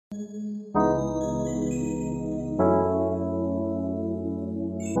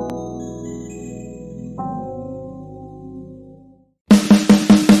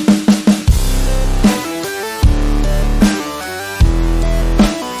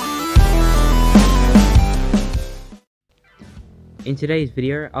In today's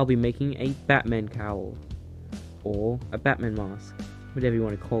video, I'll be making a Batman cowl, or a Batman mask, whatever you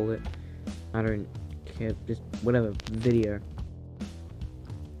want to call it. I don't care, just whatever video.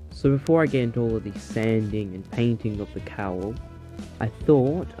 So before I get into all of the sanding and painting of the cowl, I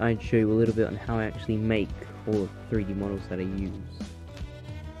thought I'd show you a little bit on how I actually make all of the 3D models that I use.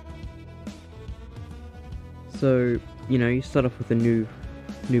 So, you start off with a new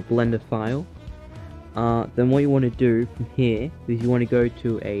Blender file. Then what you want to do from here is you want to go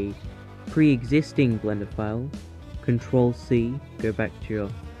to a pre-existing Blender file, Control C, go back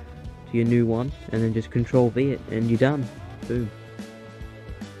to your new one, and then just Control V it, and you're done. Boom.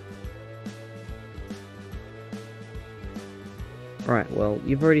 Alright, well,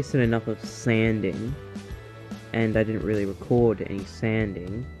 you've already seen enough of sanding, and I didn't really record any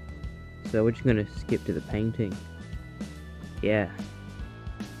sanding, so we're just going to skip to the painting. Yeah.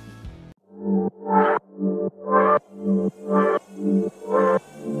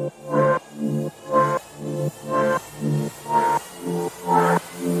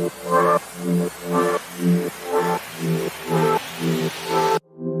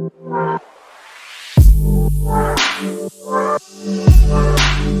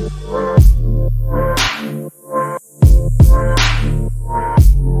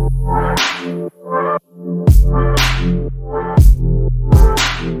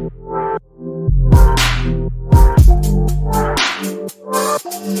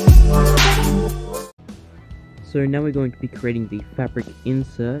 So now we're going to be creating the fabric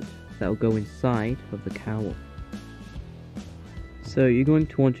insert that will go inside of the cowl. So you're going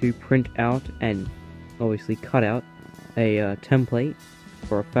to want to print out and obviously cut out a template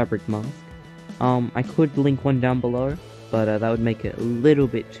for a fabric mask. I could link one down below, but that would make it a little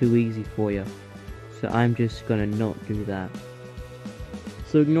bit too easy for you. So I'm just gonna not do that.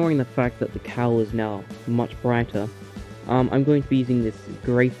 So ignoring the fact that the cowl is now much brighter, I'm going to be using this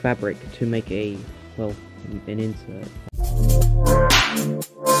grey fabric to make an insert.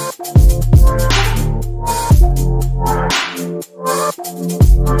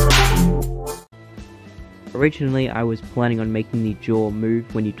 Originally I was planning on making the jaw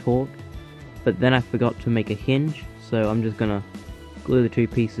move when you talked, but then I forgot to make a hinge, so I'm just gonna glue the two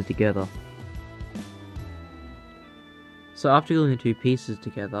pieces together. So after gluing the two pieces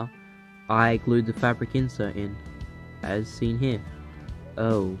together, I glued the fabric insert in, as seen here.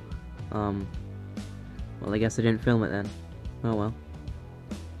 Oh, well, I guess I didn't film it then. Oh well.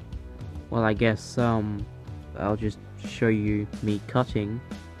 Well, I guess, I'll just show you me cutting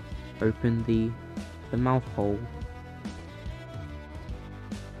open the mouth hole.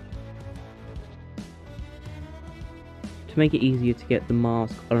 To make it easier to get the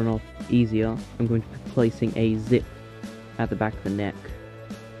mask on and off easier, I'm going to be placing a zip at the back of the neck.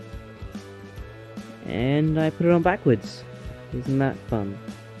 And I put it on backwards. Isn't that fun?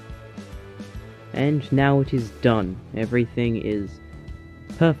 And now it is done. Everything is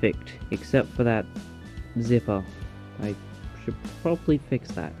perfect, except for that zipper. I should probably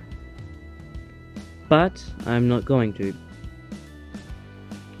fix that. But I'm not going to.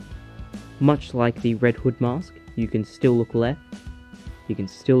 Much like the Red Hood mask, you can still look left, you can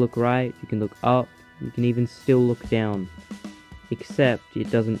still look right, you can look up, you can even still look down. Except it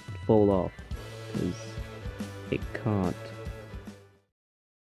doesn't fall off, because it can't.